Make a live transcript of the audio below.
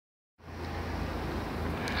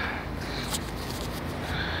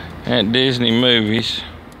at Disney Movies.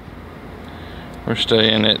 We're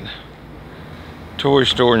staying at Toy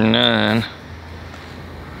Story 9.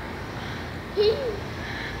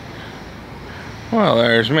 Well,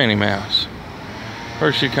 there's Minnie Mouse.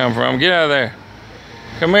 Where'd she come from? Get out of there.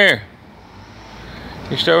 Come here.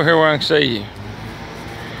 You stay over here where I can see you.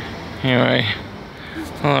 Anyway,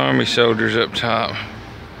 all the Army soldiers up top.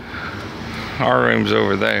 Our room's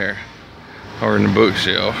over there, over in the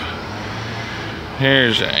bookshelf.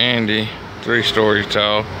 Here's Andy, 3 stories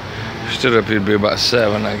tall. Stood up, he'd be about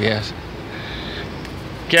 7, I guess.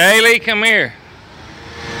 Kayleigh, come here.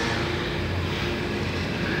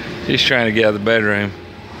 She's trying to get out of the bedroom.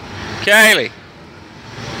 Kayleigh.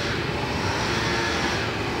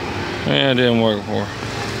 Yeah, it didn't work for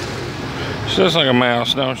her. She looks like a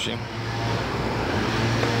mouse, don't she?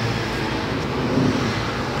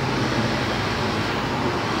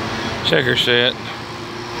 Checker set.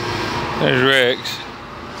 There's Rex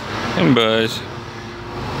and Buzz.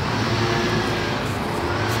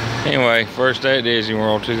 Anyway, first day at Disney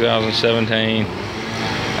World 2017.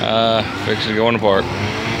 Fixing to go in the park.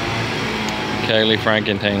 Kayleigh, Frank,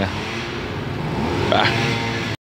 and Tina. Bye.